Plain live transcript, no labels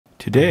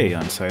Today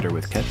on Cider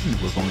with Kevin,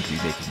 we're going to be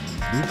making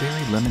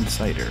blueberry lemon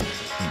cider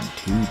in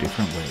 2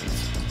 different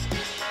ways.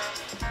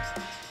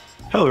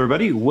 Hello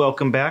everybody,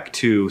 welcome back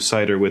to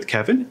Cider with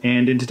Kevin,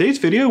 and in today's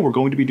video we're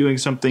going to be doing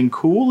something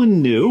cool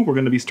and new. We're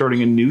going to be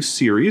starting a new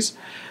series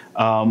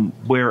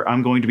where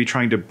I'm going to be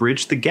trying to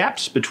bridge the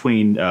gaps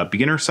between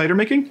beginner cider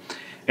making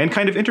and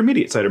kind of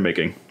intermediate cider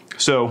making.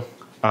 So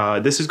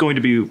this is going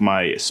to be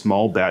my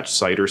small batch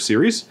cider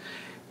series,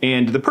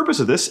 and the purpose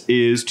of this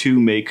is to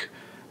make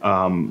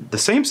the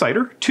same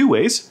cider 2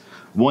 ways.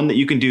 One that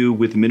you can do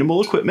with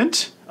minimal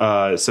equipment,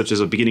 such as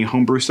a beginning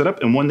homebrew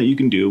setup, and one that you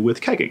can do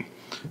with kegging,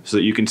 so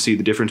that you can see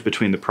the difference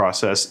between the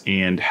process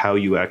and how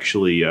you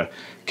actually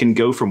can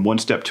go from one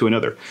step to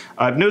another.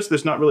 I've noticed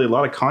there's not really a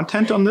lot of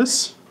content on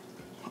this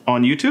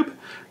on YouTube,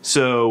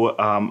 so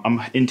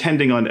I'm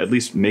intending on at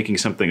least making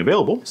something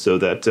available so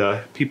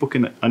that people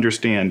can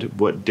understand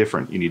what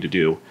different you need to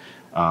do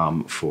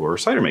for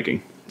cider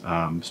making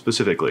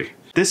specifically.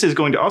 This is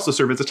going to also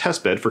serve as a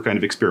test bed for kind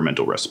of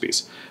experimental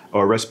recipes,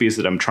 or recipes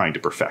that I'm trying to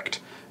perfect.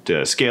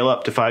 To scale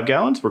up to 5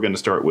 gallons, we're going to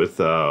start with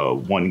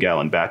 1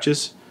 gallon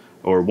batches,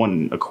 or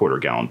 1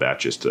 1/4 gallon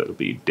batches to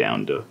be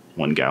down to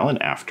 1 gallon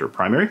after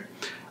primary.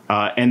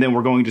 And then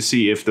we're going to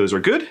see if those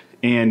are good,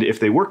 and if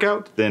they work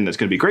out, then that's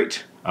going to be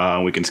great.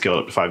 We can scale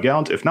it up to 5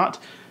 gallons. If not,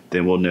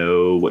 then we'll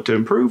know what to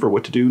improve or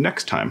what to do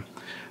next time.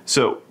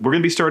 So we're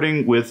going to be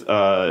starting with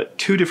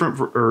two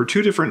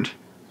different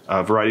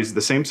varieties of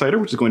the same cider,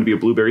 which is going to be a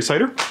blueberry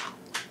cider.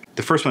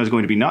 The first one is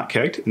going to be not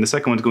kegged, and the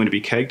second one is going to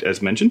be kegged,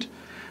 as mentioned.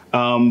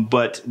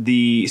 But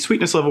the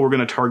sweetness level we're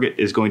going to target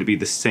is going to be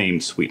the same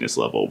sweetness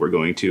level. We're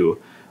going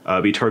to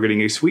be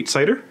targeting a sweet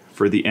cider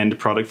for the end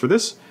product for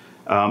this,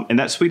 and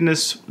that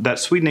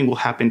sweetening will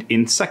happen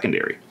in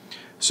secondary.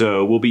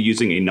 So we'll be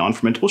using a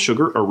non-fermentable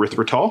sugar,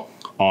 erythritol,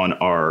 on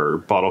our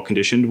bottle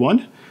conditioned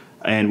one,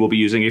 and we'll be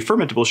using a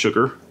fermentable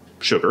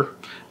sugar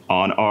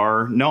on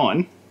our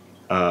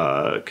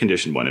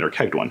conditioned one, and our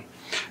kegged one.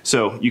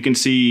 So you can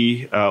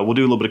see, we'll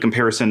do a little bit of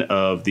comparison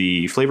of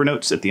the flavor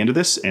notes at the end of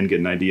this and get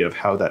an idea of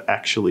how that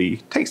actually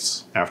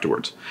tastes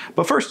afterwards.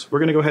 But first, we're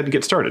going to go ahead and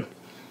get started.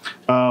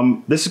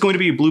 This is going to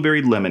be a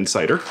blueberry lemon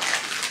cider.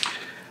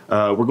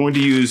 We're going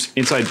to use,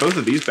 inside both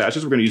of these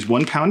batches, we're going to use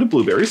 1 pound of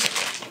blueberries,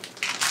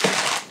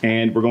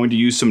 and we're going to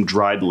use some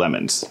dried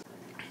lemons.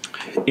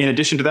 In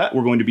addition to that,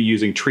 we're going to be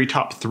using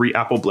Treetop 3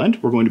 Apple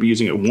Blend. We're going to be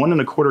using it 1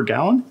 1/4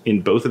 gallon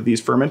in both of these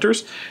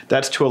fermenters.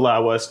 That's to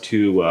allow us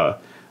to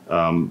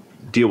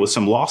deal with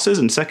some losses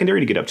in secondary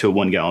to get up to a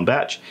 1 gallon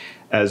batch,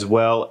 as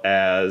well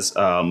as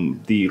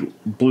the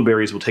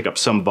blueberries will take up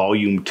some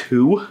volume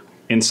too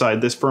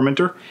inside this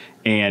fermenter,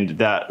 and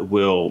that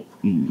will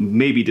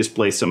maybe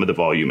displace some of the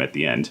volume at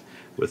the end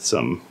with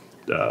some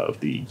of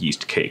the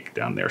yeast cake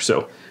down there.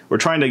 So we're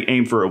trying to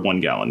aim for a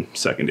 1 gallon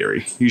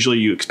secondary. Usually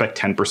you expect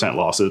 10%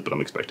 losses, but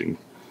I'm expecting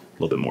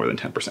a little bit more than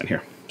 10%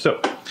 here. So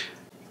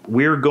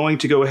we're going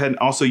to go ahead and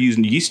also use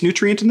yeast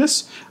nutrient in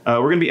this. We're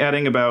going to be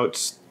adding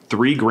about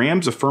 3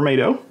 grams of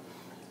fermento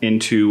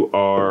into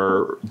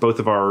both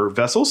of our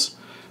vessels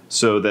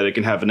so that it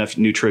can have enough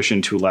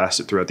nutrition to last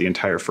it throughout the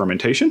entire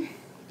fermentation.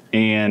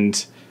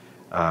 And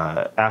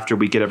after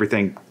we get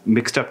everything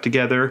mixed up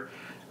together,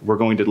 we're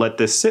going to let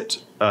this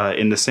sit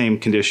in the same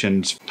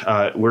conditions.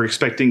 We're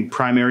expecting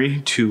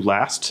primary to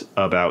last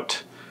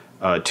about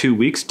 2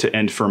 weeks to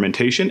end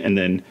fermentation, and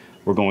then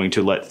we're going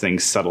to let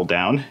things settle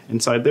down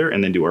inside there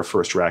and then do our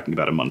first racking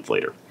about a month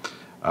later.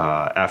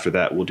 After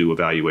that, we'll do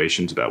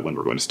evaluations about when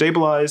we're going to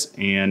stabilize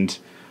and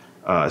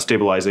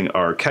stabilizing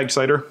our keg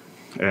cider,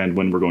 and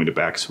when we're going to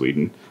back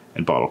sweeten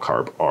and bottle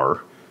carb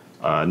our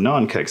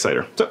non-keg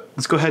cider. So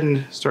let's go ahead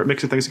and start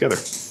mixing things together.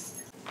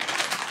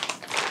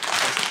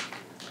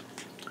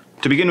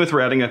 To begin with, we're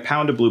adding 1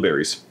 pound of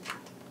blueberries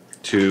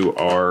to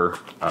our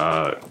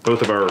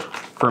both of our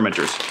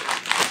fermenters.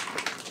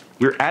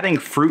 We're adding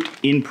fruit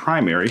in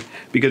primary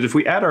because if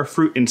we add our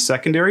fruit in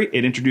secondary,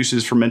 it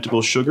introduces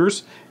fermentable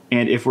sugars.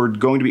 And if we're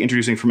going to be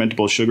introducing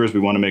fermentable sugars, we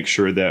want to make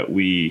sure that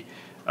we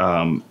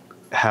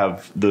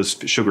have those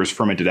sugars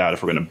fermented out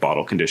if we're going to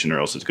bottle condition, or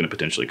else it's going to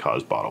potentially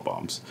cause bottle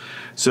bombs.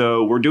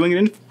 So we're doing it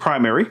in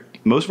primary.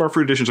 Most of our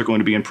fruit additions are going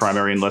to be in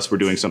primary unless we're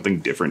doing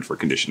something different for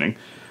conditioning.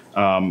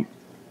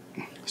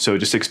 So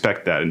just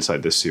expect that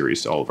inside this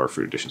series, all of our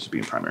fruit additions will be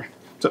in primary.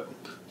 So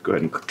let's go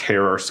ahead and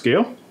tare our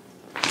scale.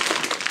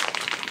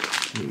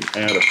 And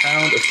add 1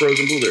 pound of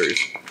frozen blueberries.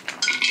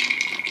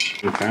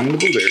 1 pound of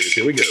blueberries,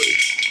 here we go.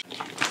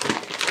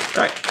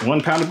 All right,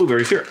 1 pound of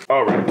blueberries here.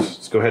 All right,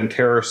 let's go ahead and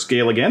tare our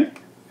scale again.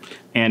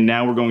 And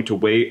now we're going to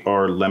weigh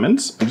our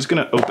lemons. I'm just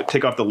gonna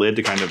take off the lid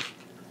to kind of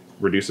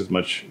reduce as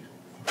much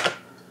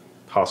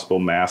possible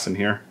mass in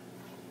here.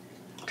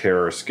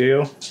 Tare our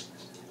scale.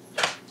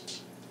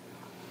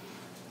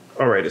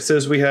 All right, it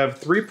says we have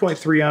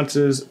 3.3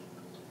 ounces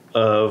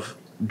of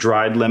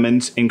dried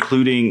lemons,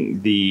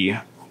 including the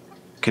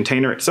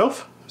container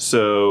itself.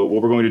 So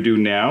what we're going to do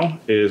now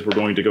is we're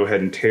going to go ahead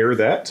and tare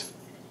that.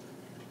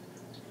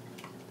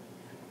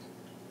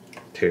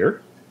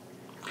 Tare.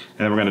 And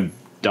then we're going to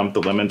dump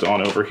the lemons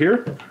on over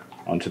here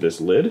onto this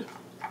lid.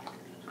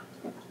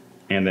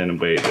 And then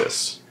weigh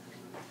this.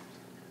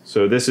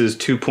 So this is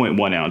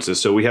 2.1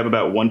 ounces. So we have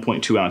about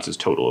 1.2 ounces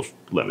total of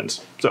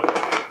lemons. So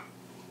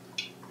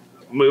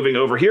moving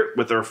over here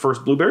with our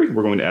first blueberry,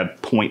 we're going to add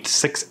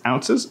 0.6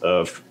 ounces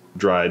of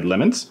dried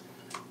lemons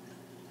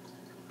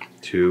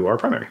to our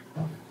primary.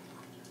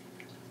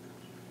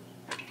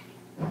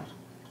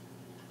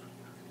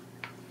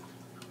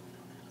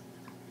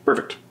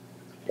 Perfect.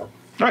 All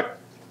right.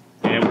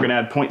 And we're going to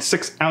add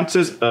 0.6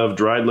 ounces of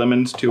dried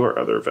lemons to our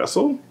other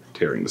vessel,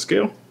 tearing the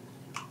scale.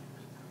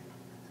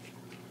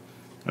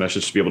 And I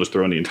should just be able to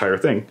throw in the entire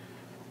thing.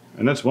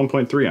 And that's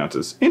 1.3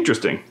 ounces.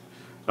 Interesting.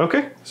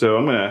 Okay, so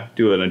I'm going to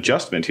do an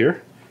adjustment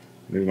here.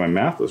 Maybe my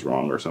math was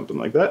wrong or something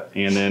like that.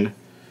 And then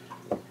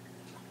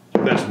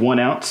that's 1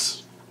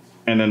 ounce.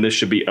 And then this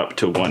should be up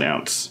to 1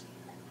 ounce.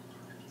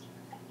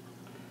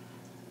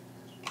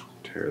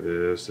 Tear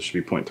this. This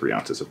should be 0.3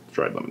 ounces of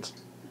dried lemons.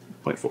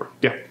 0.4.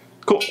 Yeah,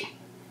 cool.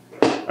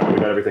 All right, we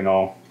got everything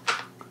all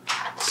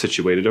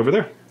situated over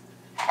there.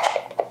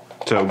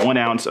 So 1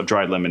 ounce of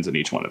dried lemons in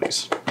each one of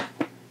these.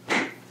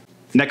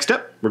 Next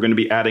step, we're going to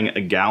be adding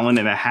 1.5 gallons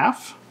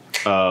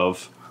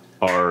of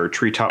our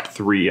Treetop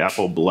 3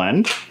 apple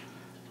blend.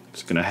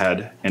 Just going to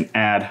head and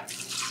add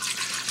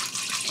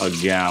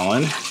 1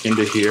 gallon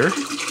into here.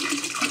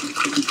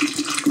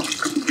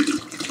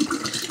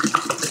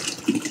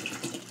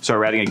 So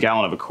we're adding 1.25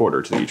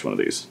 gallons to each one of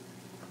these.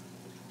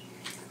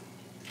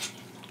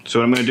 So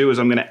what I'm going to do is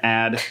I'm going to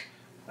add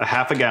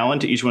 1/2 gallon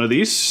to each one of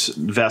these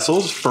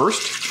vessels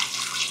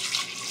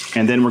first,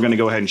 and then we're going to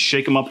go ahead and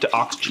shake them up to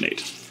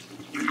oxygenate.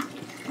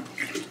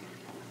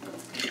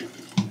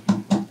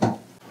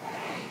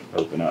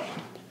 Open up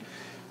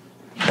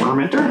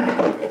fermenter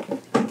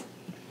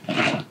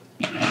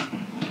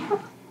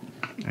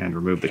and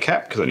remove the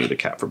cap because I need the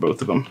cap for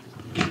both of them.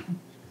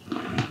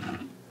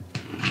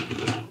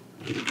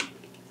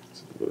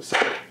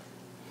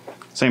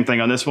 Same thing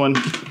on this one.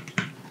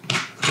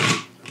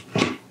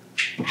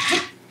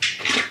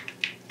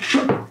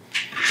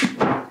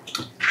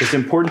 It's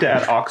important to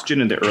add oxygen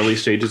in the early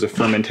stages of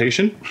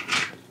fermentation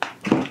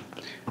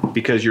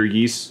because your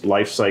yeast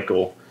life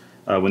cycle,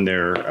 when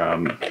they're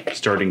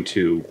starting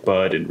to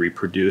bud and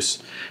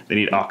reproduce, they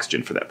need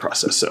oxygen for that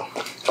process. So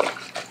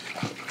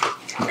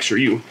make sure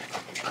you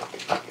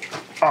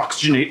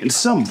oxygenate in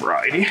some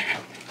variety.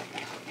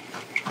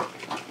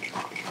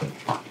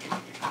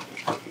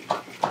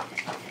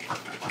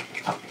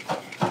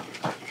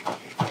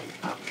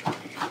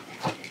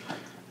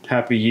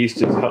 Happy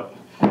yeast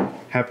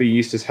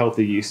is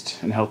healthy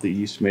yeast, and healthy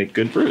yeast make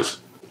good brews.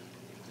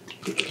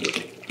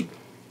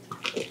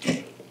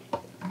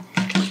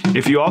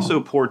 If you also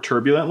pour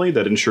turbulently,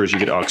 that ensures you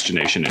get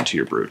oxygenation into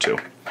your brew too,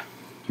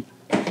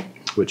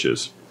 which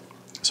is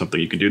something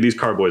you can do. These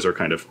carboys are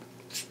kind of,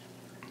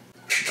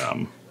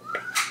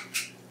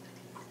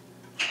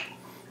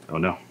 oh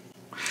no,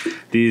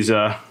 these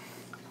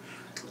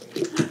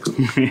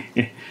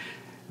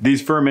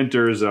these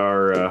fermenters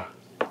are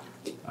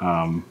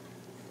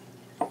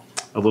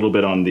a little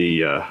bit on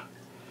the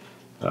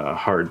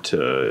hard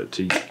to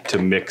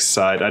mix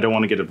side. I don't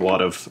want to get a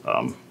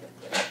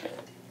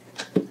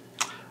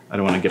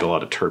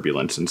lot of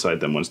turbulence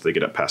inside them once they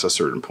get up past a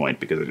certain point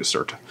because they just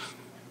start to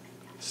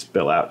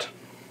spill out.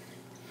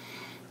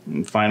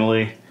 And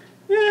finally,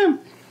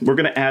 we're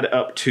going to add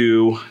up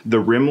to the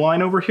rim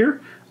line over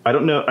here. I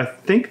don't know. I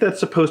think that's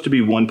supposed to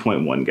be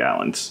 1.1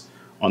 gallons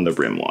on the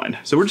rim line.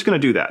 So we're just going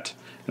to do that,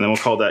 and then we'll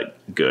call that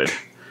good.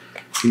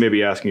 You may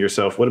be asking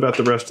yourself, what about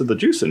the rest of the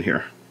juice in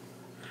here?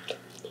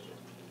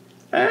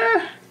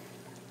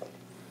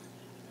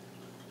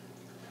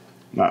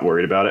 Not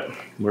worried about it.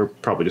 We'll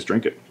probably just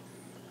drink it.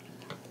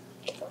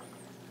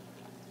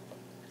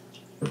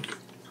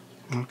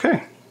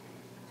 Okay.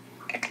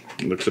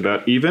 It looks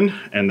about even,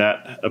 and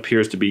that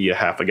appears to be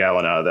 1/2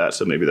 gallon out of that,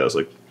 so maybe that was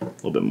like a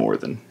little bit more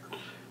than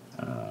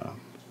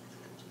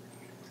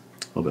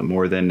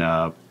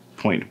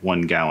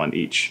 0.1 gallon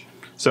each.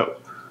 So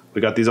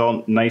we got these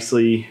all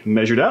nicely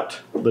measured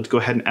out. Let's go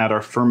ahead and add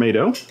our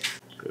fermento.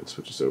 Good,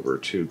 switch this over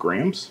to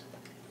grams.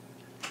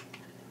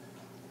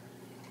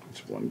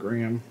 It's 1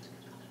 gram,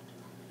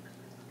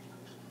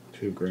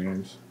 2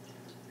 grams,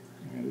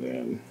 and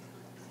then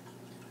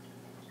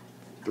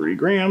 3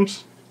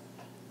 grams.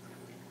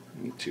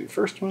 And to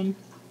first one.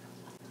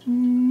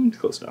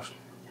 Close enough.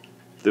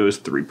 That was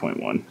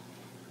 3.1.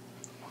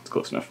 It's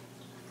close enough.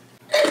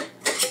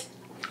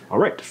 All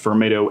right,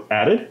 fermento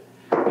added.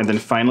 And then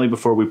finally,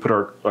 before we put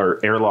our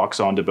airlocks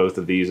onto both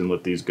of these and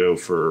let these go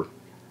for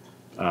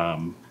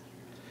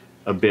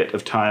a bit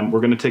of time,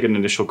 we're going to take an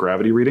initial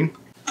gravity reading.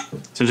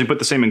 Since we put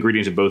the same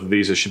ingredients in both of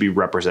these, it should be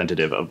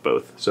representative of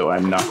both. So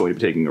I'm not going to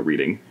be taking a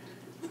reading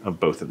of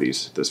both of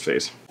these at this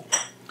phase.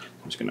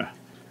 I'm just going to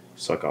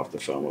suck off the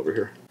foam over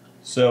here.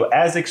 So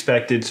as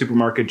expected,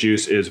 supermarket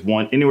juice is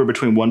anywhere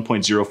between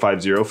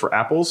 1.050 for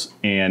apples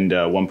and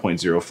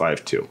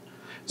 1.052.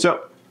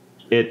 So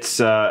it's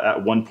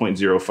at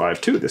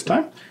 1.052 this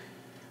time.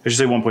 I should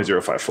say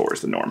 1.054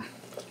 is the norm.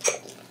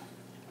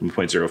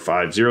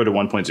 1.050 to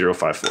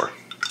 1.054.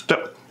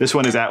 So this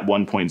one is at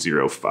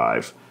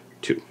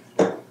 1.052.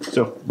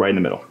 So right in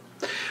the middle.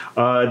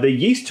 The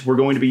yeast we're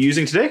going to be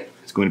using today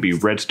is going to be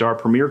Red Star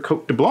Premier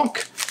Cote de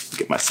Blanc.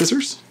 Get my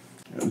scissors.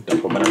 And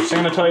dump them in our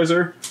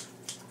sanitizer.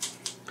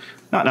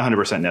 Not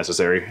 100%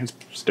 necessary. It's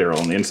sterile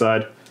on the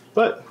inside,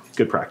 but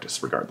good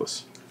practice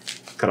regardless.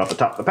 Cut off the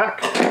top of the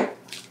pack.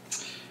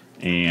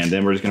 And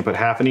then we're just going to put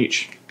half in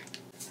each.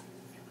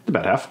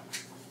 About half.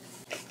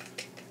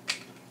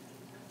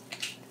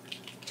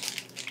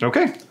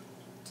 Okay.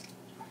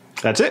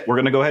 That's it. We're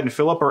going to go ahead and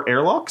fill up our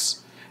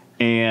airlocks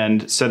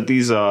and set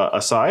these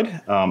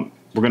aside. We're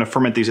going to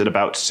ferment these at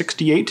about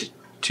 64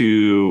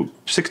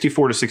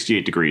 to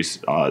 68 degrees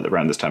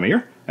around this time of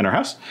year in our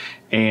house.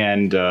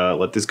 And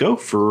let this go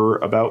for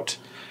about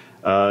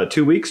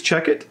 2 weeks.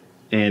 Check it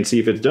and see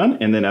if it's done.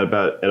 And then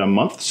at a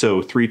month,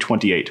 so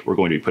 328, we're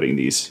going to be putting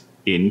these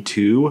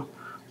into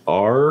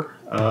our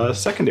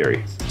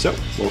secondary. So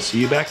we'll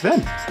see you back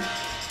then.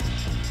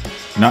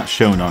 Not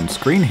shown on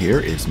screen here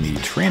is me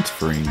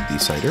transferring the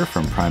cider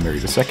from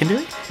primary to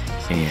secondary,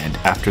 and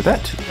after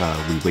that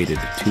we waited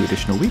 2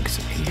 additional weeks,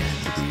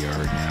 and we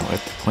are now at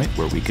the point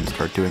where we can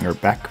start doing our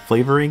back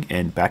flavoring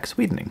and back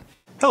sweetening.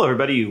 Hello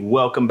everybody,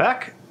 welcome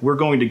back. We're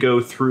going to go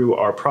through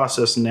our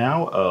process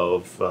now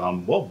of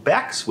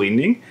back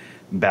sweetening,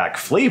 back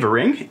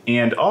flavoring,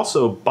 and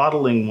also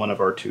bottling one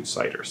of our 2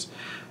 ciders.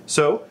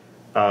 So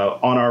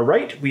on our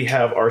right, we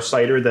have our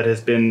cider that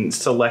has been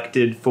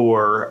selected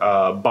for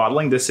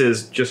bottling. This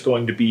is just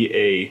going to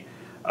be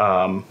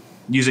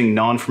using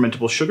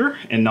non-fermentable sugar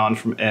and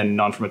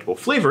non-fermentable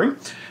flavoring.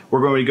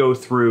 We're going to go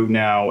through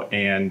now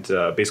and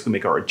basically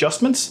make our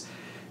adjustments.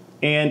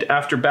 And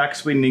after back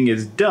sweetening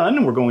is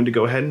done, we're going to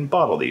go ahead and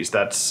bottle these.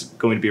 That's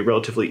going to be a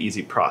relatively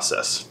easy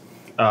process.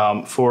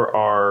 For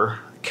our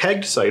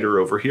kegged cider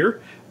over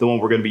here, the one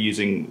we're going to be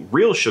using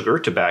real sugar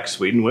to back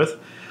sweeten with,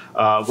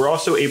 we're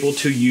also able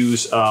to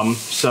use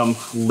some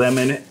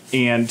lemon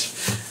and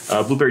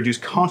blueberry juice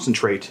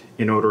concentrate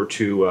in order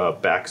to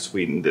back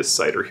sweeten this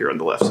cider here on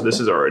the left. So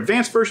this is our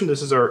advanced version.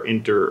 This is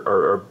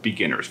our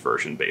beginner's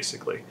version,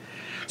 basically.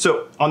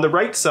 So on the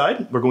right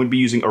side, we're going to be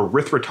using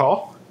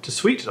erythritol to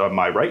sweeten. On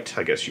my right,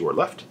 I guess your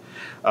left.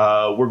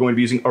 We're going to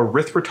be using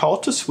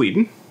erythritol to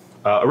sweeten.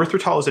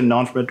 Erythritol is a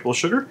non-fermentable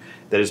sugar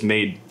that is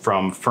made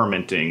from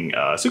fermenting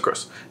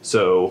sucrose.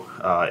 So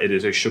it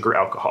is a sugar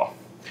alcohol.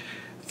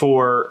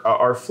 For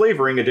our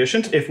flavoring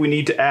additions, if we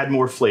need to add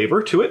more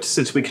flavor to it,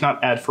 since we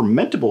cannot add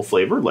fermentable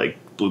flavor like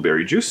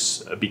blueberry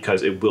juice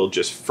because it will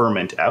just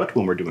ferment out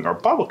when we're doing our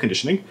bottle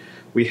conditioning,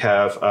 we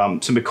have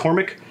some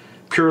McCormick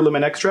pure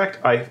lemon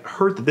extract. I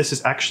heard that this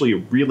is actually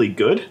really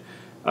good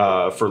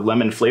for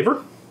lemon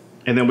flavor.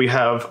 And then we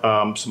have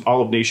some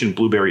Olive Nation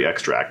blueberry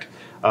extract.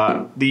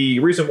 The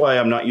reason why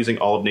I'm not using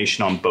Olive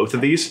Nation on both of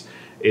these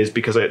is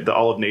because the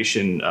Olive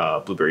Nation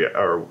blueberry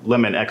or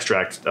lemon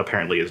extract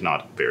apparently is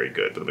not very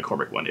good, but the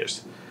McCormick one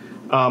is.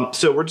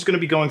 So we're just going to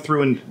be going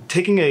through and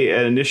taking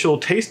an initial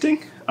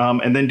tasting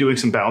and then doing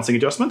some balancing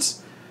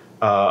adjustments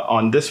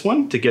on this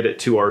one to get it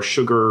to our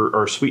sugar,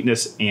 our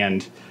sweetness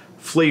and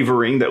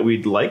flavoring that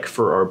we'd like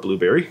for our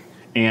blueberry.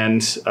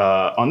 And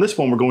on this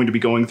one, we're going to be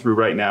going through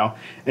right now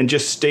and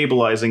just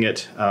stabilizing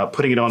it,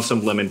 putting it on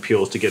some lemon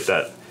peels to get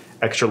that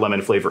extra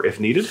lemon flavor if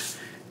needed.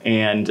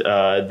 And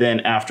then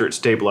after it's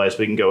stabilized,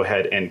 we can go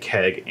ahead and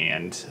keg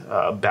and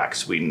back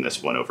sweeten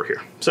this one over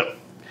here. So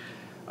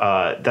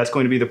that's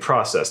going to be the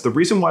process. The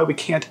reason why we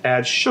can't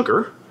add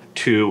sugar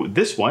to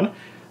this one,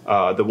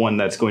 the one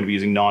that's going to be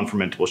using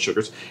non-fermentable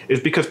sugars,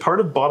 is because part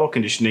of bottle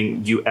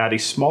conditioning, you add a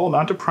small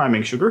amount of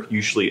priming sugar,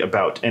 usually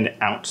about 1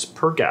 ounce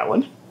per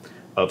gallon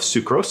of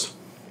sucrose,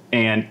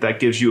 and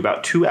that gives you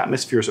about 2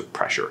 atmospheres of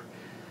pressure.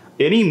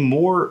 Any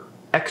more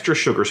extra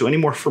sugar, so any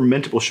more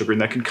fermentable sugar,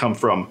 and that can come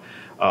from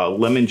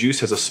lemon juice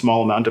has a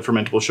small amount of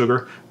fermentable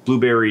sugar.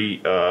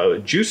 Blueberry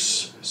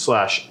juice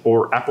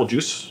or apple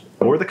juice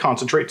or the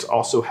concentrates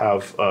also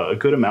have a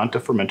good amount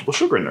of fermentable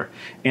sugar in there.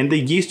 And the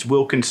yeast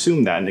will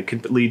consume that, and it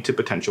could lead to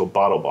potential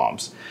bottle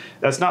bombs.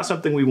 That's not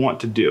something we want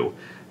to do.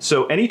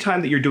 So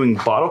anytime that you're doing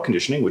bottle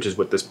conditioning, which is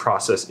what this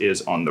process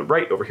is on the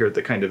right over here at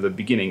the kind of the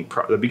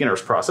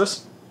beginner's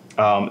process,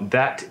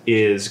 that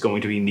is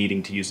going to be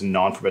needing to use a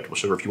non-fermentable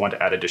sugar if you want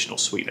to add additional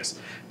sweetness,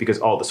 because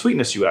all the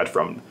sweetness you add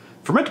from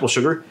fermentable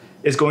sugar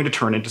is going to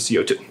turn into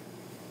CO2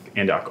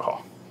 and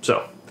alcohol.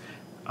 So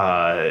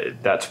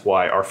that's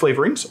why our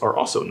flavorings are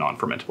also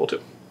non-fermentable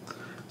too.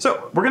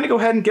 So we're going to go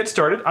ahead and get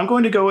started. I'm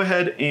going to go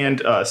ahead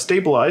and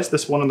stabilize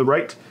this one on the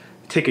right,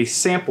 take a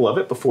sample of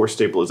it before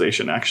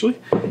stabilization actually,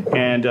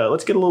 and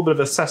let's get a little bit of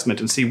assessment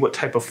and see what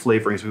type of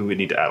flavorings we would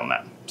need to add on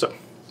that. So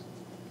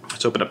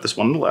let's open up this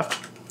one on the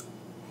left.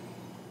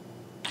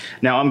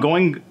 Now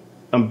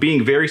I'm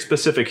being very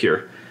specific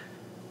here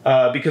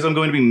because I'm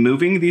going to be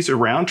moving these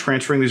around,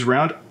 transferring these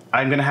around.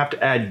 I'm going to have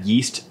to add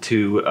yeast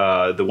to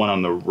the one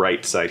on the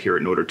right side here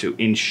in order to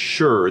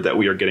ensure that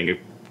we are getting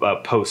a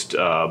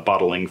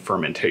post-bottling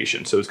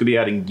fermentation. So it's going to be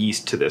adding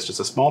yeast to this, just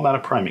a small amount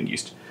of priming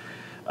yeast.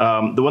 The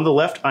one on the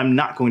left, I'm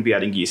not going to be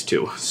adding yeast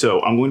to.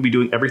 So I'm going to be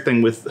doing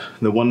everything with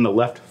the one on the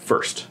left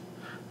first,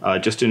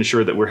 just to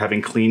ensure that we're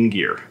having clean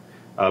gear.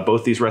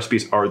 Both these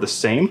recipes are the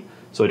same,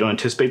 So I don't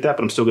anticipate that,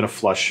 but I'm still going to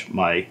flush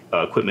my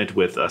equipment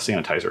with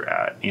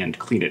sanitizer and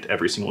clean it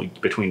every single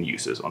between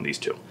uses on these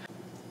two.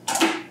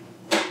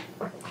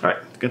 All right,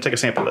 going to take a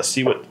sample of this,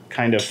 see what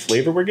kind of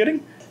flavor we're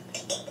getting,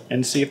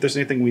 and see if there's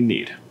anything we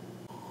need.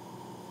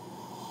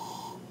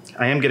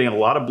 I am getting a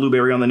lot of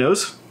blueberry on the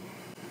nose.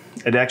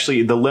 And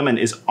actually, the lemon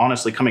is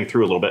honestly coming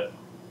through a little bit.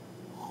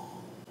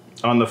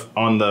 On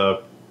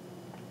the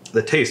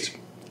taste,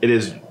 it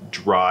is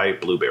dry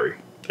blueberry.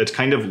 It's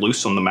kind of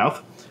loose on the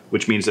mouth,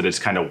 which means that it's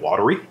kind of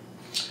watery.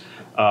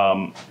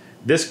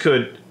 This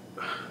could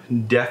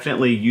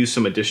definitely use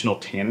some additional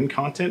tannin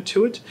content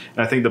to it,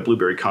 and I think the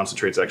blueberry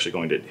concentrate is actually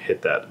going to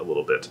hit that a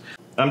little bit.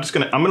 I'm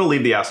gonna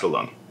leave the acid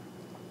alone.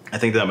 I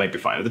think that might be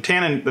fine. The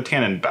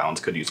tannin balance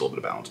could use a little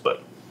bit of balance,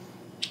 but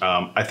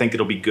I think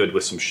it'll be good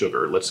with some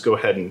sugar. Let's go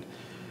ahead and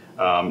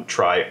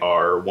try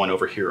our one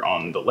over here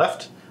on the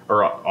left,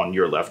 or on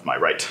your left, my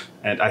right.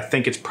 And I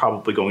think it's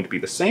probably going to be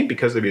the same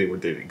because they were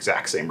the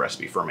exact same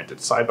recipe, fermented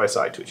side by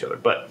side to each other.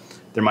 But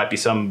there might be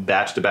some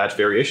batch to batch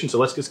variation, so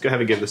let's just go ahead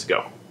and give this a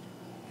go.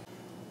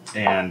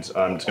 And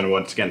I'm just going to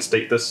once again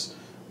state this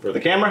for the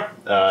camera,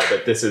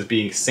 that this is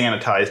being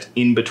sanitized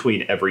in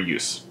between every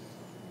use.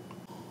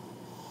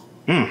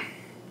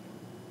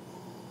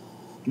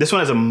 This one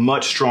has a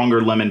much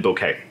stronger lemon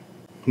bouquet.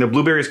 The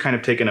blueberry's kind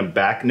of taken a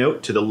back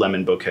note to the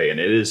lemon bouquet, and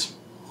it is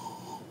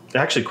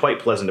actually quite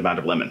pleasant amount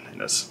of lemon in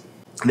this.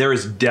 There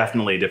is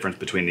definitely a difference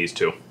between these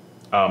two.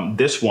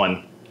 This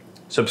one,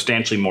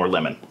 substantially more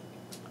lemon.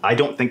 I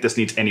don't think this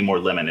needs any more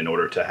lemon in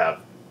order to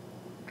have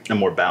a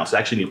more balance. It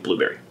actually needs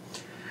blueberry.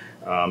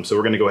 So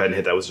we're gonna go ahead and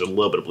hit that with just a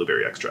little bit of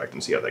blueberry extract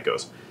and see how that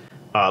goes.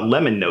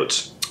 Lemon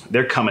notes,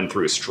 they're coming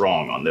through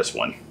strong on this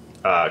one.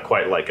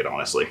 Quite like it,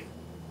 honestly.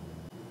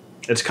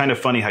 It's kind of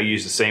funny how you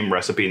use the same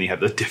recipe and you have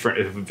the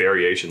different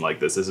variation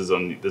like this. This is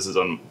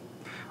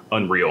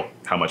unreal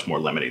how much more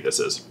lemony this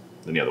is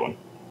than the other one.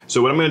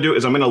 So what I'm going to do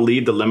is I'm going to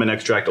leave the lemon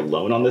extract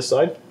alone on this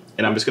side,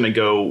 and I'm just going to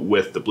go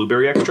with the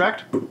blueberry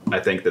extract. I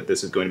think that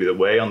this is going to be the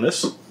way on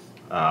this.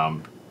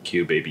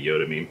 Cue Baby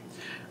Yoda meme.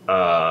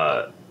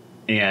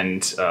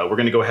 We're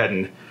going to go ahead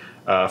and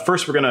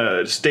first we're going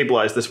to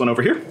stabilize this one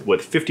over here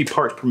with 50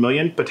 parts per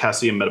million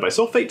potassium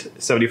metabisulfate,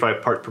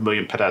 75 parts per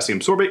million potassium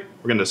sorbate.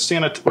 We're going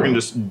to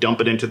just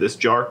dump it into this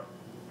jar,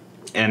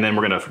 and then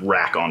we're going to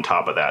rack on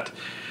top of that.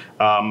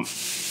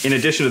 In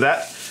addition to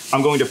that,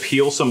 I'm going to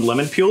peel some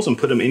lemon peels and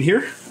put them in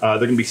here. They're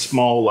going to be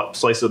small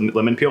slices of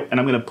lemon peel, and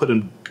I'm going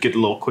to get a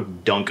little quick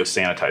dunk of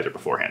sanitizer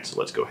beforehand. So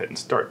let's go ahead and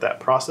start that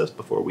process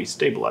before we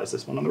stabilize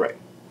this one on the right.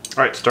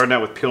 All right, starting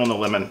out with peeling the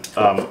lemon.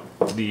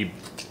 The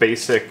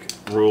basic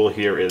rule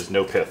here is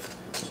no pith,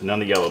 so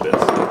none of the yellow bits.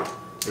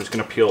 We're just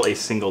going to peel a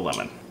single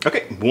lemon.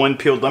 Okay, one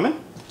peeled lemon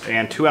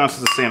and 2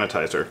 ounces of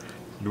sanitizer.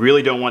 You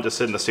really don't want to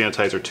sit in the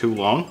sanitizer too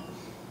long.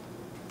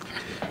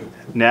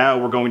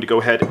 Now we're going to go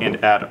ahead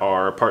and add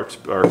our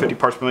 50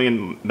 parts per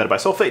million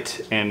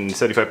metabisulfate and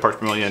 75 parts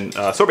per million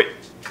sorbate.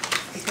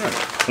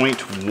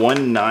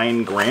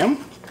 0.19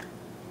 gram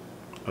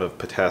of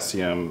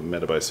potassium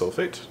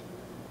metabisulfate.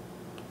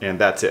 And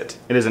that's it.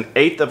 It is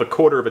 1/8 of a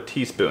quarter of a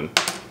teaspoon.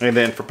 And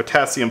then for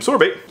potassium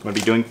sorbate, I'm going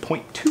to be doing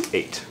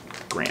 0.28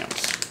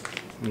 grams.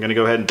 I'm going to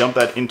go ahead and dump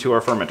that into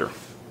our fermenter.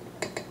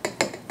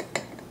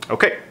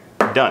 Okay,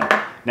 done.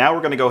 Now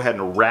we're going to go ahead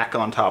and rack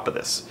on top of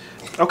this.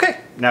 Okay,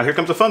 now here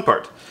comes the fun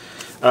part.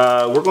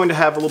 We're going to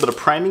have a little bit of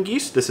priming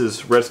yeast. This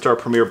is Red Star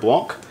Premier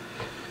Blanc.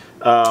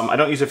 I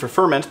don't use it for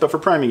ferments, but for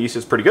priming yeast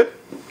it's pretty good.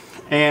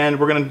 And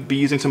we're going to be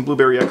using some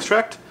blueberry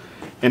extract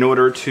in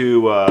order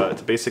to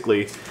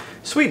basically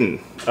sweeten,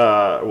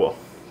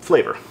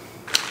 flavor.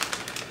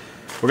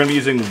 We're going to be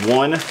using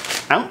 1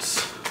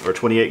 ounce, or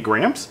 28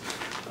 grams,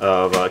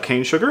 of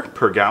cane sugar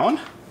per gallon,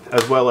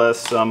 as well as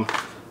some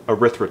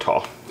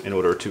erythritol in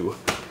order to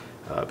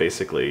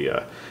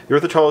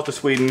erythritol is to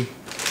sweeten,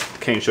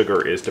 cane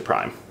sugar is to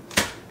prime.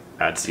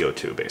 Add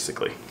CO2,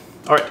 basically.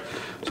 All right,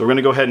 so we're going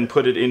to go ahead and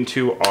put it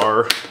into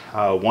our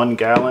 1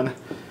 gallon,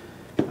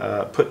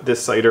 put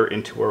this cider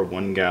into our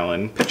 1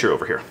 gallon pitcher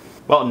over here.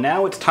 Well,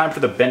 now it's time for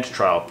the bench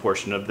trial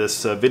portion of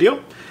this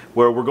video,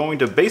 where we're going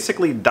to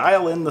basically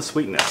dial in the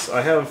sweetness.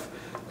 I have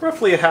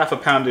roughly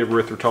 1/2 pound of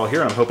erythritol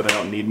here, and I'm hoping I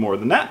don't need more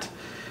than that.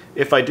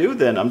 If I do,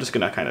 then I'm just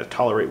going to kind of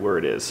tolerate where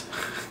it is,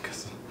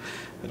 because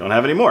I don't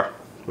have any more.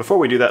 Before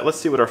we do that, let's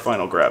see what our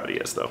final gravity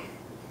is, though.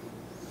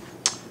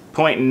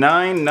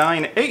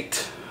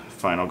 0.998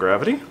 final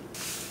gravity.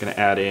 Going to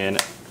add in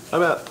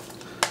about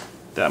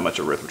that much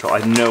erythritol. I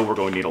know we're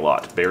going to need a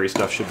lot. Berry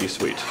stuff should be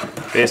sweet.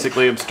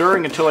 Basically, I'm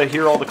stirring until I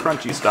hear all the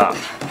crunchy stop.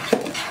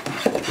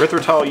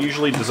 Erythritol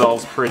usually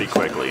dissolves pretty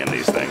quickly in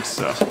these things,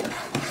 so.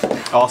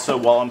 Also,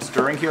 while I'm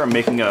stirring here, I'm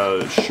making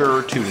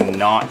sure to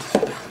not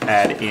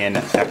add in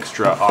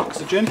extra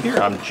oxygen here.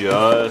 I'm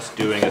just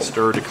doing a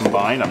stir to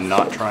combine. I'm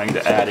not trying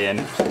to add in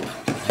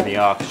any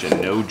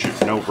oxygen.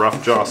 No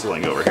rough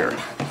jostling over here.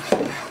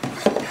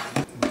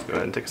 Let's go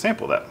ahead and take a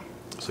sample of that.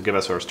 This will give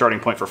us our starting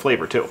point for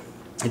flavor, too.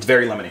 It's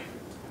very lemony.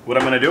 What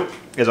I'm going to do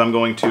is I'm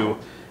going to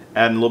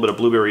add a little bit of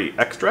blueberry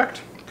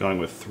extract, going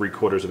with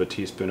 3/4 of a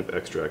teaspoon of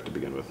extract to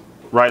begin with.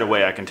 right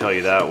away I can tell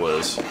you that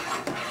was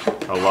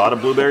a lot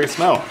of blueberry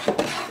smell.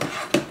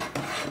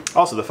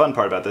 Also, the fun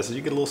part about this is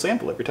you get a little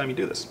sample every time you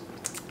do this.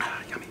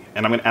 Yummy.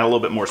 And I'm gonna add a little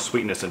bit more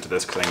sweetness into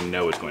this because I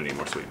know it's going to need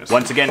more sweetness.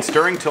 Once again,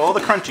 stirring till all the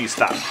crunchies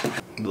stop.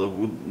 The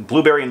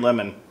blueberry and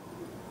lemon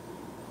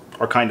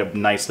are kind of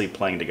nicely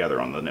playing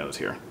together on the nose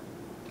here.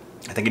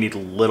 I think it needs a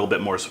little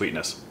bit more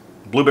sweetness.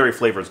 Blueberry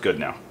flavor is good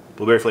now.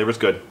 Blueberry flavor is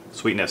good.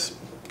 Sweetness,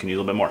 can use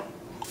a little bit more.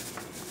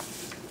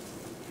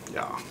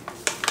 Yeah.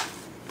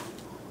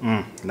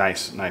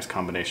 Nice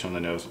combination on the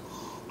nose.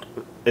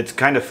 It's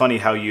kind of funny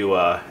how you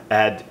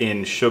add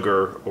in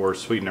sugar or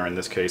sweetener in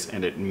this case,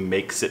 and it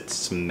makes it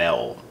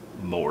smell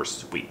more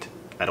sweet.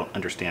 I don't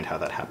understand how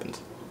that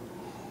happens.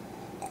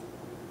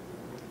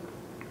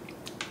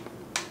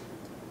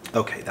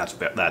 Okay, that's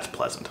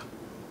pleasant.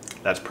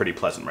 That's pretty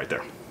pleasant right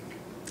there.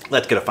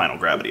 Let's get a final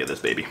gravity of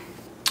this baby.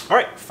 All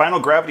right, final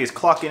gravity is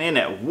clocking in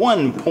at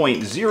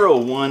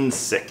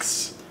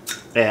 1.016,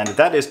 and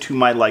that is to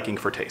my liking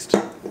for taste.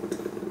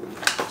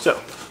 So,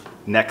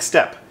 next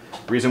step.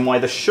 The reason why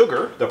the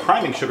sugar, the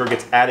priming sugar,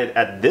 gets added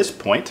at this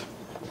point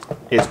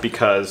is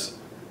because,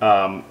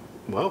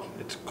 well,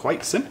 it's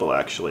quite simple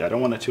actually. I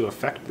don't want it to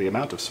affect the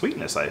amount of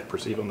sweetness I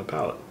perceive on the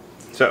palate.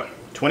 So,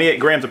 28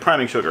 grams of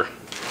priming sugar.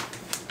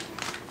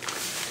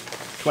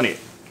 28.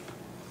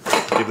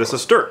 Give this a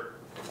stir.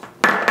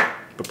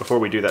 But before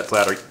we do that, let's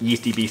add our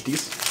yeasty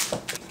beasties.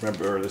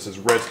 Remember, this is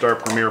Red Star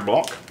Premier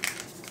Blanc.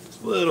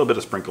 A little bit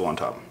of sprinkle on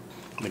top.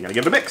 I'm gonna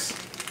give it a mix.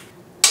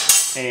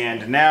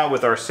 And now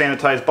with our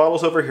sanitized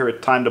bottles over here,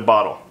 it's time to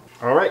bottle.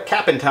 All right,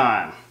 capping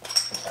time.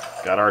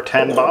 Got our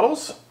 10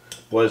 bottles.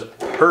 Was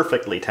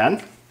perfectly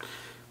 10.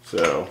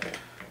 So,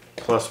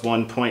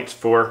 +1 points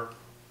for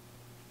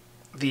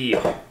the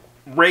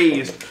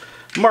raised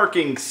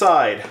marking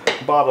side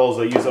bottles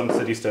I use on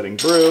City Studding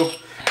Brew.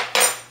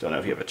 Don't know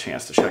if you have a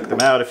chance to check them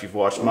out. If you've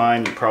watched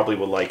mine, you probably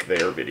will like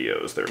their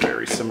videos. They're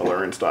very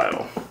similar in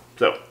style.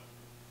 So,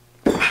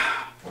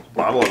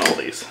 bottling all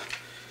these.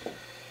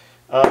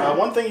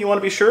 One thing you want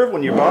to be sure of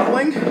when you're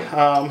bottling,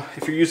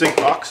 if you're using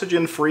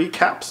oxygen-free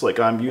caps like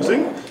I'm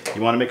using,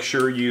 you want to make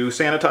sure you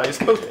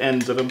sanitize both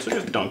ends of them, so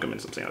just dunk them in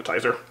some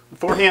sanitizer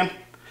beforehand.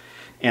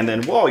 And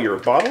then while you're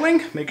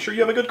bottling, make sure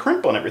you have a good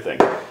crimp on everything.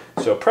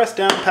 So press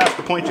down past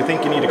the point you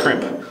think you need a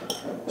crimp.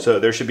 So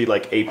there should be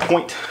like a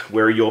point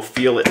where you'll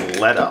feel it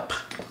let up.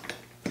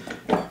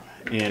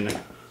 In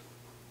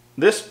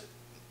this,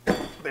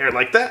 there,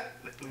 like that,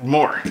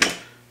 more.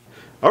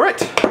 All right,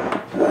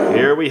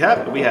 here we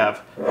have it. We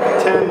have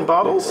 10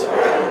 bottles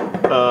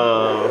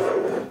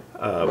of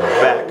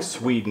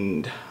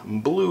back-sweetened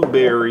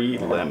blueberry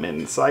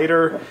lemon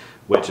cider,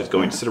 which is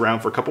going to sit around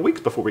for a couple weeks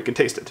before we can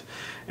taste it.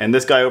 And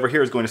this guy over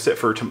here is going to sit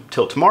for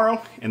till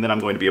tomorrow, and then I'm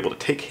going to be able to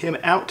take him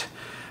out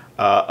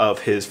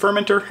of his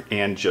fermenter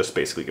and just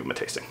basically give him a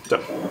tasting.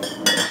 So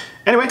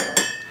anyway,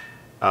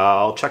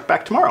 I'll check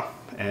back tomorrow,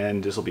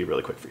 and this will be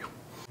really quick for you.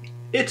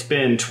 It's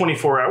been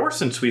 24 hours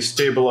since we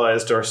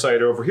stabilized our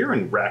cider over here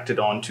and racked it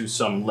onto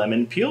some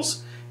lemon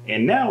peels.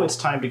 And now it's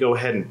time to go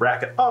ahead and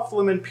rack it off the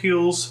lemon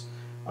peels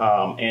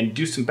and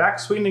do some back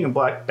sweetening and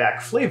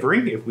back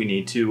flavoring if we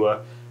need to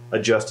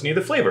adjust any of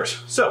the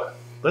flavors. So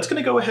we're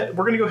gonna go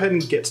ahead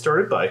and get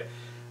started by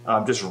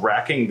just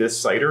racking this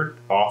cider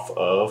off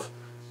of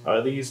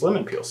these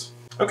lemon peels.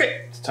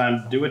 Okay, it's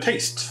time to do a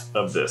taste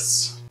of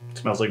this. It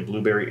smells like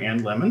blueberry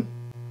and lemon.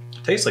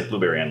 Tastes like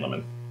blueberry and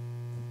lemon.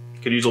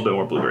 Could use a little bit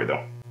more blueberry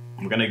though.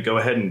 I'm gonna go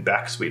ahead and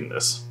back sweeten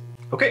this.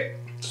 Okay,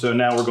 so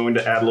now we're going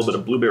to add a little bit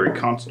of blueberry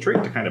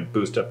concentrate to kind of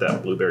boost up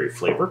that blueberry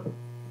flavor.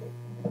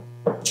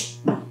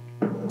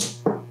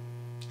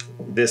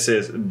 This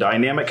is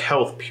Dynamic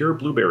Health Pure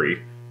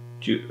Blueberry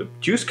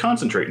Juice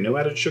Concentrate, no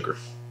added sugar.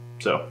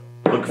 So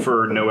look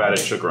for no added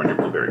sugar on your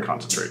blueberry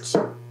concentrates.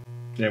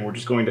 And we're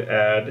just going to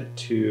add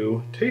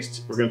to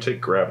taste. We're gonna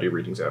take gravity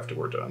readings after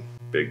we're done.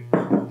 Big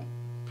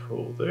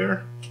pull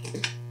there.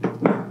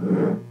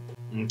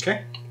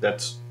 Okay,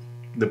 that's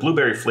the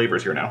blueberry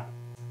flavors here now.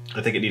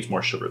 I think it needs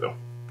more sugar though.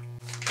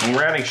 When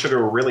we're adding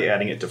sugar, we're really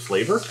adding it to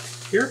flavor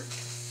here.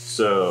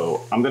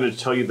 So I'm going to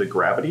tell you the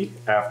gravity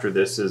after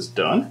this is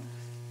done,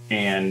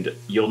 and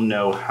you'll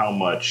know how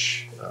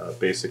much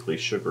basically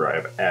sugar I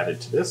have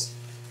added to this.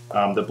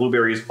 The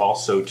blueberries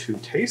also to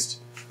taste,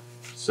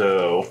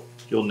 so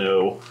you'll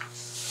know.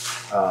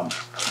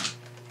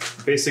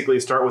 Basically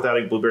start with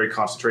adding blueberry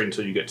concentrate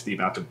until you get to the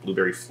amount of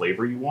blueberry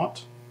flavor you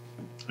want.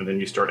 And then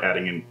you start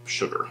adding in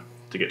sugar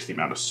to get to the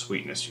amount of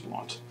sweetness you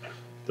want.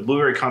 The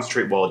blueberry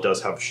concentrate, while it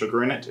does have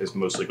sugar in it, is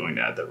mostly going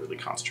to add that really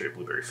concentrated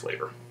blueberry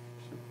flavor.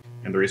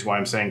 And the reason why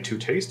I'm saying to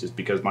taste is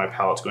because my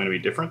palate's going to be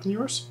different than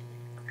yours.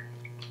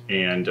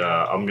 And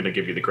I'm going to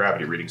give you the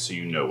gravity reading so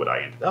you know what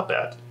I ended up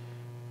at.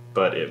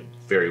 But it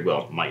very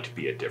well might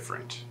be a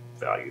different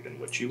value than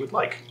what you would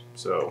like.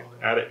 So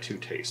add it to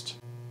taste.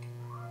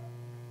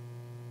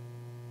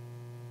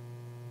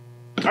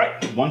 All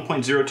right,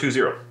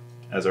 1.020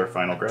 as our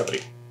final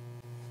gravity.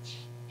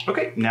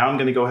 Okay, now I'm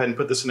going to go ahead and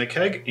put this in a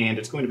keg, and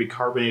it's going to be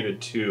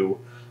carbonated to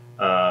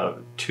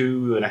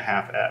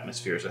 2.5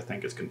 atmospheres. I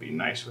think it's going to be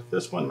nice with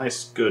this one.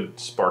 Nice, good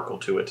sparkle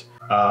to it.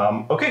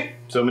 Okay,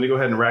 so I'm going to go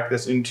ahead and rack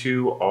this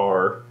into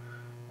our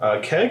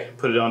keg,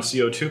 put it on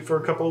CO2 for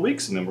a couple of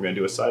weeks, and then we're going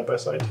to do a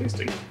side-by-side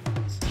tasting.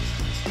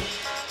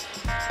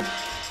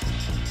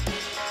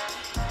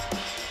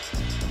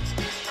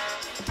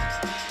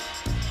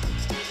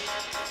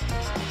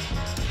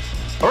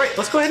 All right,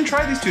 let's go ahead and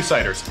try these two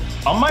ciders.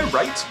 On my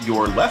right,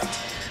 your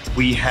left,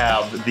 we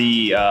have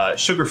the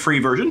sugar-free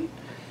version.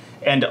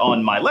 And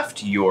on my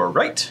left, your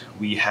right,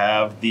 we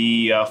have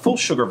the full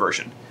sugar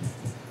version.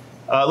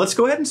 Let's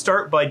go ahead and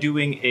start by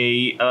doing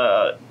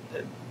a,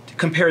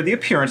 compare the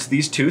appearance of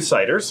these two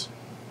ciders.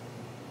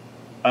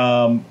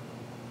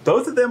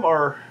 Both of them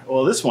are,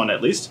 well, this one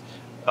at least,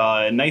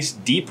 a nice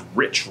deep,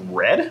 rich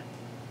red.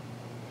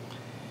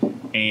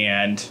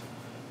 And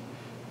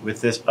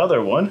with this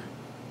other one,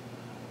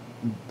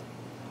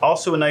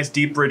 also a nice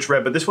deep rich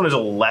red, but this one is a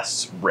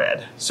less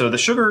red. So the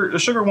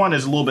sugar one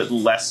is a little bit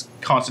less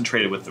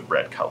concentrated with the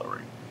red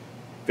coloring.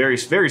 Very,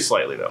 very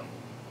slightly though.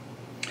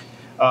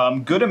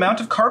 Good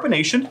amount of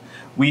carbonation.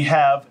 We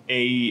have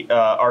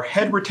our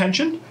head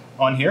retention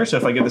on here. So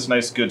if I give this a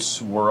nice good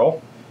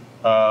swirl,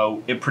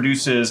 it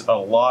produces a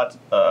lot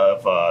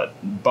of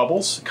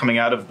bubbles coming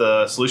out of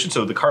the solution.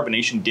 So the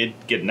carbonation did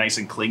get nice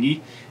and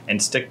clingy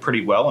and stick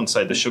pretty well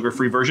inside the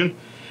sugar-free version.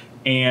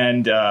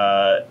 And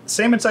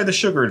same inside the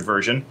sugared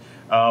version.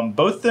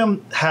 Both of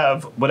them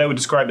have what I would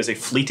describe as a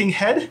fleeting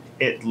head.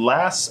 It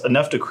lasts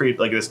enough to create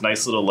like this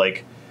nice little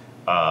like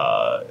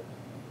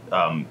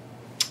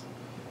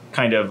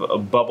kind of a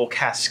bubble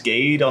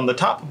cascade on the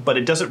top, but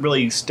it doesn't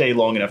really stay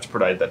long enough to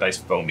provide that nice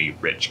foamy,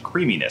 rich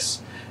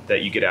creaminess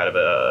that you get out of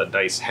a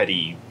nice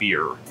heady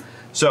beer.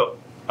 So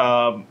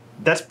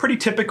that's pretty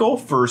typical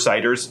for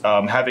ciders.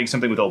 Having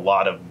something with a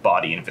lot of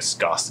body and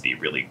viscosity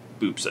really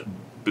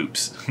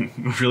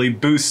really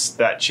boosts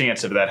that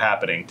chance of that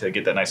happening to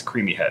get that nice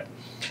creamy head.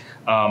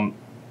 And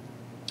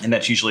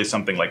that's usually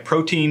something like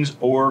proteins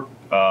or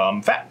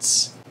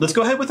fats. Let's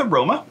go ahead with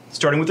aroma,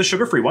 starting with the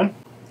sugar-free one.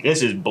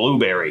 This is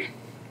blueberry.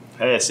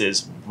 This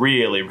is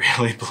really,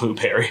 really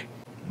blueberry.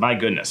 My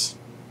goodness.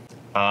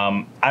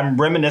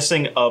 I'm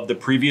reminiscing of the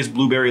previous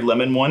blueberry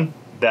lemon one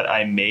that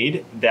I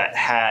made that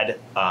had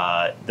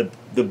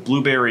the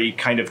blueberry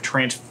kind of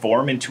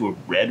transform into a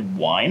red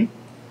wine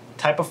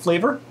type of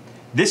flavor.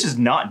 This is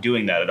not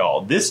doing that at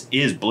all. This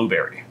is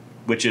blueberry,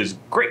 which is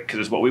great because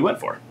it's what we went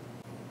for.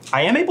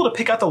 I am able to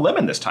pick out the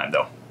lemon this time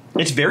though.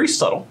 It's very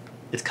subtle.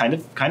 It's kind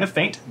of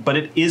faint, but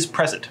it is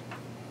present.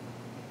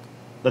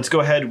 Let's go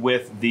ahead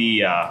with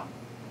the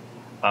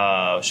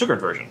sugared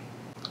version.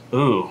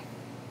 Ooh,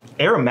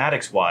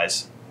 aromatics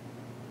wise,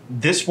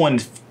 this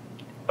one's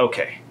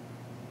okay.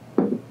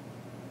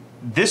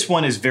 This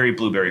one is very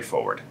blueberry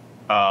forward.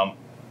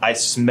 I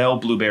smell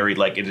blueberry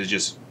like it is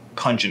just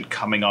pungent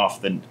coming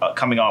off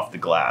the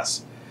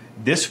glass.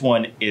 This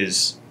one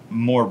is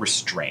more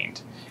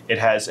restrained. It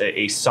has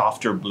a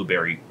softer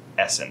blueberry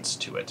essence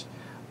to it.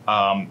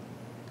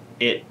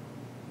 It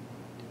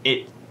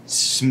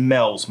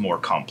smells more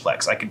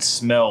complex. I can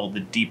smell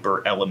the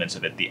deeper elements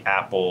of it, the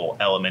apple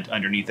element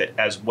underneath it,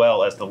 as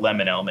well as the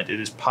lemon element. It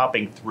is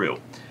popping through.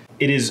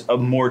 It is a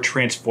more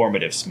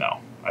transformative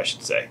smell, I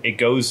should say. It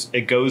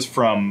goes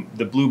from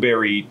the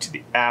blueberry to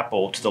the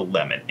apple to the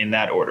lemon in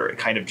that order. It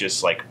kind of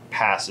just like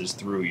passes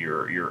through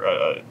your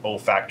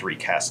olfactory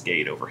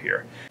cascade over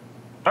here.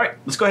 All right,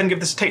 let's go ahead and give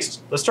this a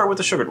taste. Let's start with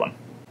the sugared one.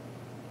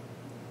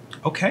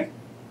 Okay.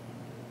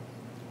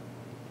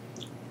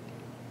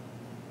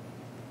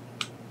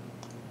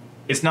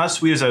 It's not as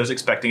sweet as I was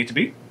expecting it to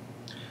be.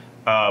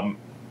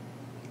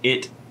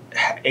 It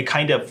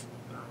kind of,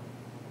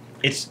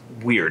 it's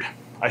weird,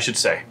 I should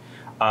say.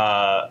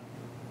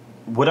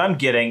 What I'm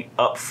getting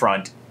up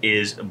front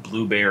is a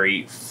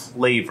blueberry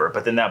flavor,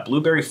 but then that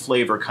blueberry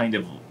flavor kind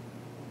of,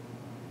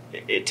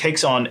 it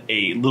takes on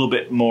a little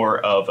bit more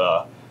of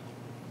a,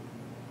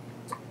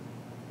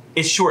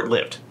 it's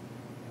short-lived.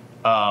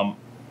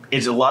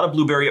 It's a lot of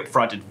blueberry up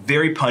front. It's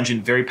very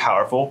pungent, very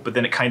powerful, but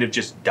then it kind of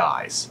just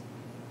dies.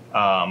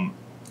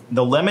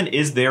 The lemon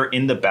is there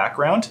in the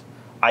background.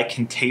 I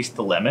can taste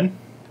the lemon.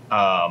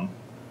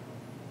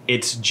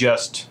 It's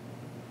just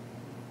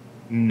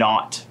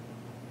not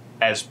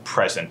as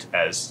present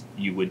as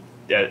you would,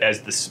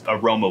 as this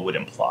aroma would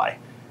imply.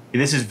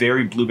 This is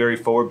very blueberry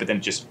forward, but then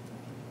it just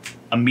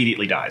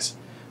immediately dies.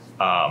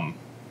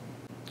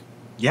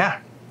 Yeah,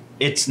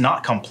 it's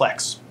not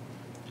complex.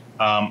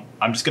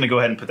 I'm just gonna go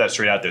ahead and put that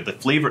straight out there. The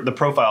flavor, the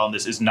profile on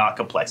this is not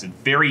complex. It's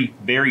very,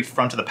 very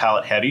front of the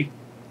palate heavy.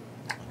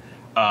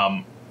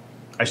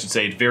 I should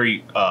say it's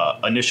very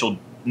initial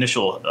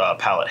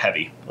palate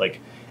heavy. Like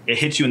it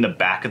hits you in the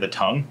back of the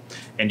tongue,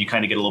 and you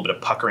kind of get a little bit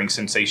of puckering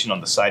sensation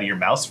on the side of your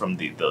mouth from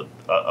the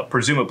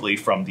presumably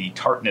from the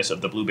tartness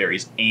of the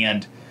blueberries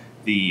and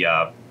the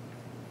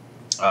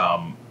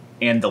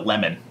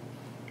lemon.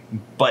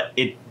 But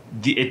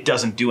it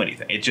doesn't do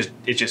anything.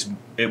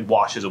 It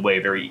washes away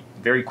very,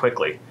 very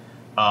quickly.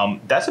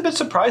 That's a bit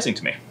surprising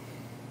to me.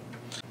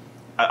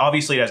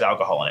 Obviously, it has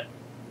alcohol in it.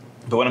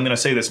 But when I'm going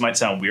to say this might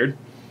sound weird,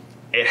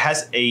 it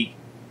has a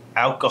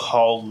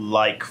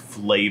alcohol-like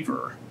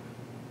flavor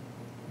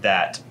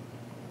that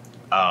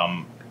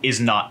is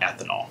not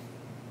ethanol.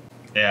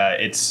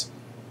 It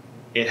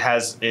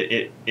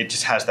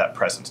just has that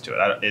presence to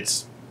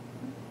it.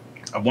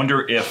 I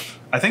wonder if,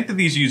 I think that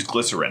these use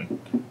glycerin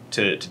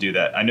to do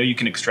that. I know you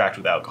can extract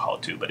with alcohol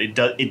too, but it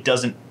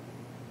doesn't.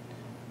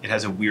 It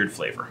has a weird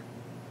flavor.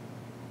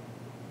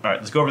 All right,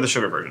 let's go over the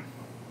sugar version.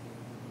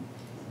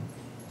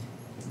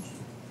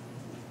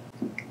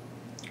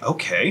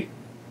 Okay.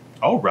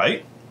 All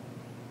right.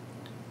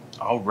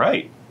 All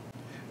right.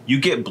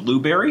 You get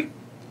blueberry.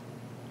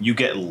 You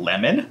get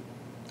lemon.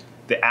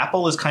 The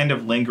apple is kind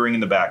of lingering in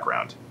the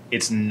background.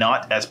 It's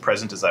not as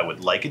present as I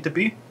would like it to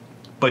be,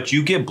 but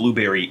you get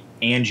blueberry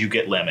and you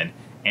get lemon,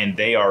 and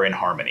they are in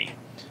harmony.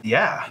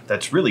 Yeah,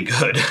 that's really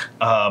good.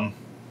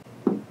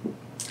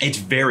 It's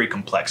very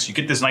complex. You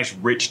get this nice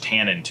rich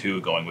tannin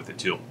too going with it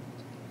too.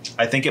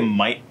 I think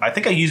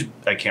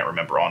I can't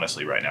remember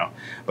honestly right now,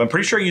 but I'm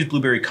pretty sure I used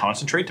blueberry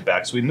concentrate to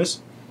back sweeten this.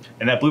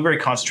 And that blueberry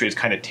concentrate is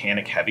kind of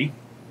tannic heavy.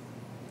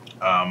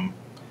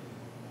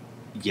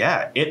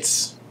 Yeah,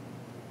 it's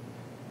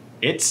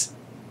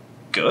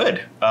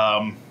good.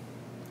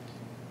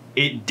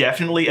 It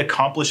definitely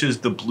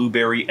accomplishes the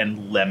blueberry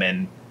and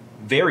lemon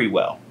very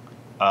well.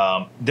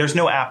 There's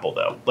no apple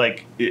though.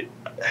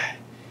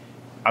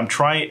 I'm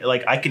trying,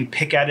 I can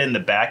pick at it in the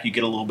back. You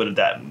get a little bit of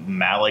that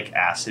malic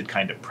acid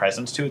kind of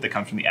presence to it that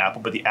comes from the apple,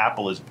 but the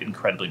apple is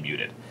incredibly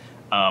muted.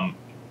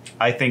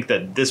 I think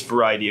that this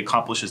variety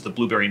accomplishes the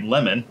blueberry and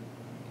lemon,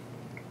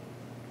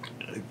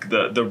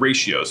 the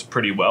ratios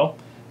pretty well,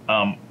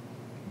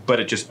 but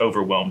it just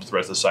overwhelms the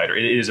rest of the cider.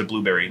 It is a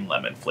blueberry and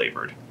lemon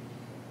flavored.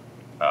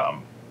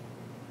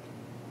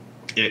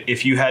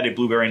 If you had a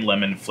blueberry and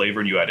lemon flavor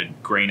and you added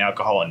grain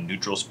alcohol and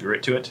neutral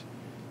spirit to it,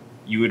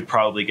 you would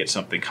probably get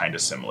something kind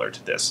of similar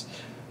to this,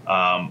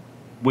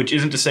 which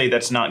isn't to say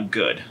that's not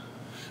good,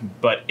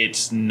 but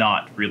it's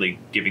not really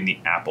giving the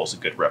apples a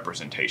good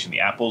representation.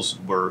 The apples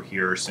were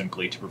here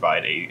simply to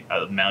provide an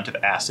amount of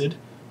acid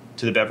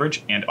to the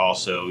beverage and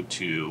also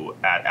to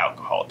add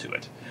alcohol to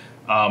it.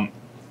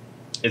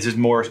 This is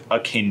more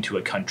akin to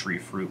a country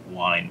fruit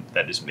wine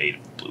that is made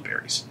with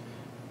blueberries.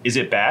 Is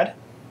it bad?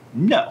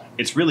 No,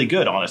 it's really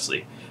good,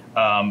 honestly,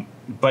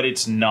 but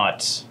it's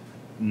not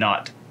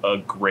a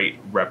great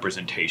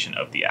representation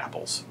of the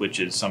apples,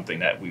 which is something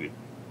that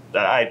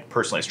I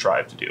personally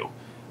strive to do.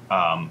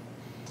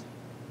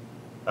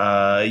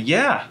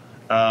 Yeah.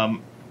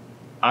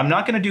 I'm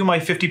not going to do my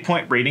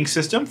 50-point rating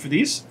system for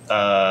these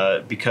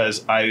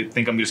because I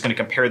think I'm just going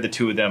to compare the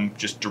two of them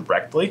just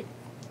directly.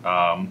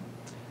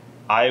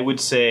 I would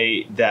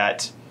say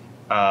that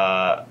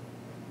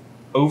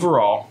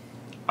overall,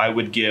 I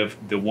would give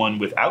the one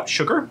without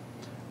sugar,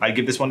 I'd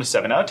give this one a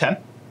 7 out of 10.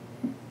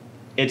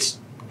 It's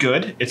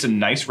good. It's a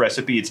nice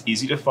recipe. It's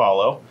easy to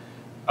follow.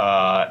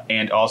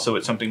 And also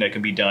it's something that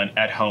can be done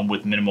at home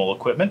with minimal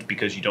equipment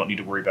because you don't need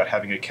to worry about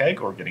having a keg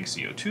or getting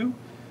CO2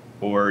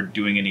 or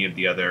doing any of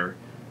the other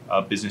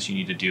business you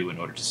need to do in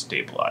order to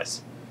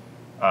stabilize.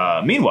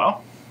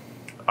 Meanwhile,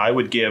 I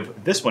would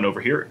give this one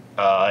over here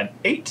an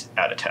 8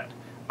 out of 10.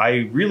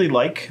 I really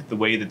like the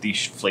way that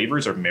these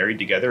flavors are married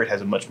together. It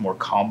has a much more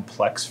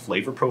complex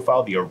flavor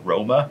profile. The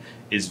aroma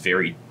is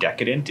very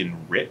decadent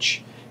and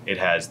rich. It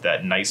has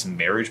that nice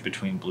marriage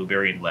between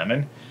blueberry and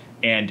lemon,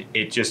 and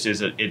it just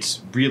is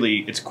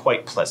it's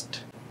quite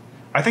pleasant.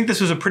 I think this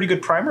was a pretty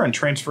good primer on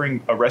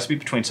transferring a recipe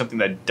between something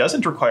that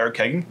doesn't require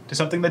kegging to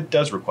something that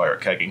does require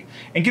kegging,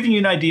 and giving you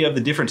an idea of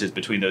the differences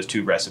between those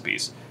two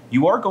recipes.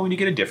 You are going to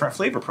get a different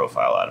flavor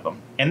profile out of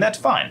them, and that's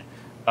fine.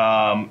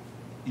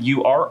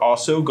 You are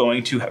also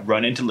going to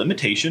run into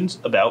limitations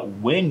about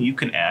when you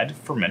can add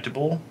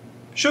fermentable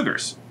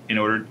sugars in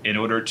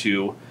order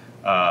to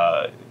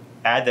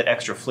add that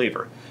extra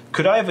flavor.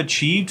 Could I have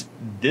achieved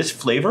this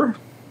flavor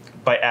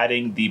by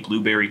adding the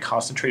blueberry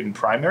concentrate in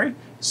primary,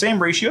 same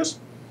ratios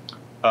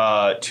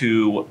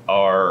to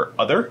our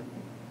other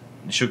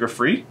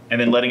sugar-free,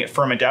 and then letting it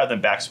ferment out, then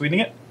back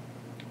sweetening it?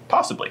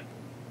 Possibly.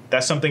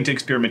 That's something to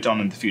experiment on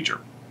in the future.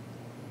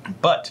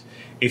 But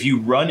if you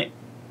run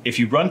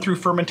through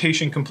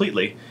fermentation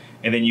completely,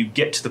 and then you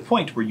get to the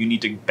point where you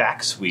need to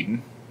back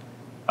sweeten,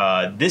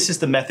 this is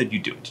the method you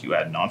do it. You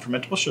add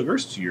non-fermentable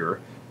sugars to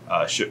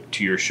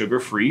your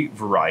sugar-free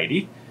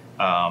variety.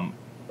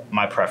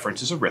 My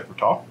preference is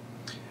erythritol.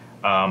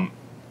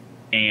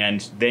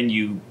 And then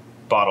you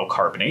bottle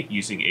carbonate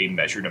using a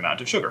measured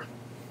amount of sugar.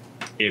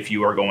 If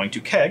you are going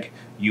to keg,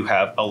 you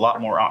have a lot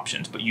more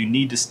options, but you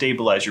need to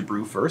stabilize your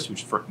brew first,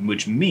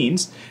 which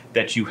means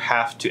that you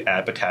have to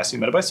add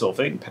potassium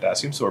metabisulfate and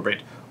potassium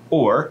sorbate,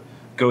 or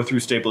go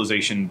through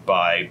stabilization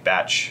by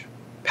batch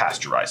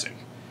pasteurizing.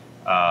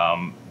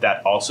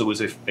 That also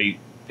is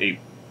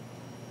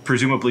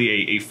presumably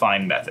a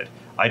fine method.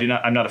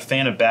 I'm not a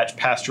fan of batch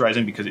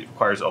pasteurizing because it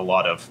requires a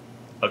lot of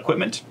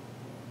equipment.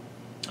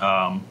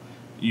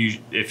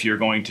 If you're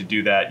going to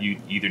do that, you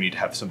either need to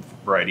have some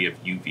variety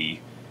of UV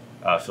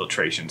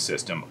filtration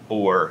system,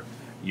 or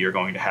you're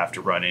going to have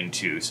to run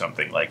into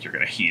something like you're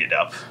going to heat it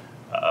up,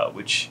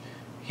 which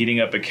heating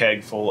up a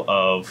keg full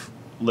of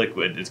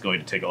liquid is going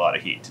to take a lot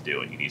of heat to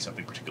do, and you need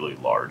something particularly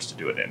large to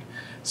do it in.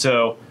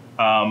 So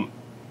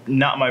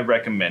not my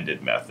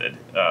recommended method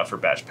for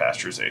batch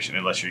pasteurization,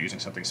 unless you're using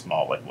something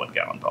small like 1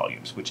 gallon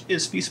volumes, which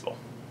is feasible.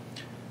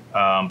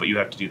 But you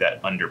have to do that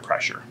under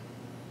pressure.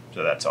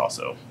 So that's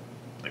also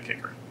the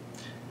kicker.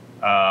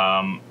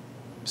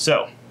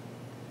 So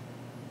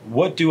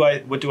what do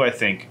I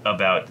think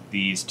about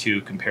these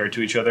two compared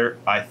to each other?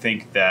 I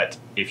think that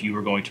if you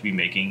were going to be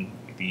making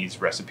these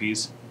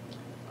recipes,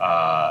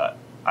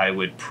 I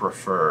would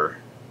prefer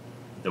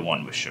the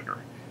one with sugar.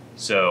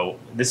 So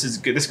this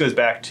goes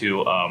back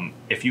to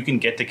if you can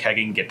get to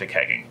kegging, get to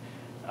kegging.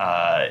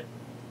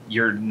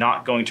 You're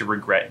not going to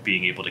regret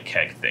being able to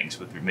keg things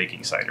with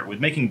making cider. With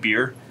making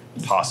beer,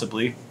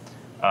 possibly,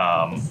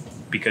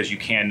 because you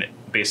can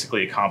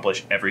basically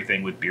accomplish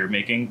everything with beer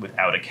making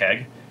without a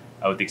keg,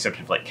 with the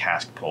exception of like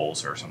cask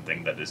pulls or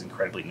something that is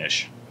incredibly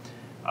niche.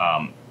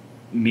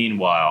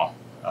 Meanwhile,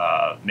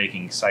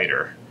 making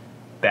cider,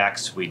 back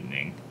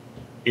sweetening,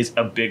 is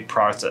a big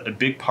part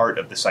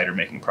of the cider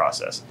making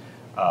process.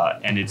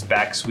 And it's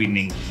back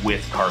sweetening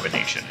with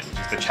carbonation, which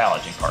is the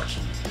challenging part.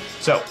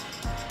 So,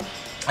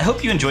 I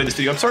hope you enjoyed this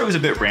video. I'm sorry it was a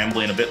bit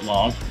rambly and a bit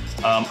long.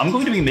 I'm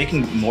going to be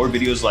making more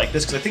videos like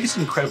this because I think it's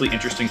an incredibly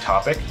interesting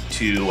topic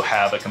to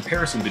have a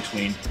comparison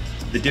between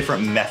the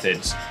different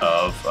methods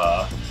of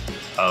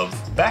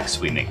back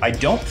sweetening. I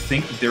don't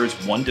think that there is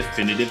one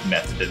definitive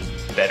method that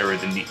is better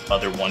than the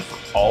other one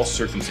for all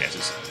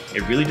circumstances.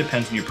 It really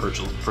depends on your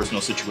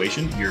personal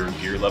situation, your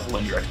gear level,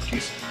 and your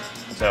expertise.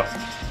 So,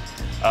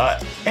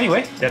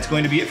 anyway, that's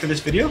going to be it for this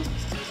video.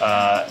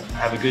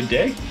 Have a good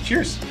day.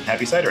 Cheers.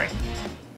 Happy cidering.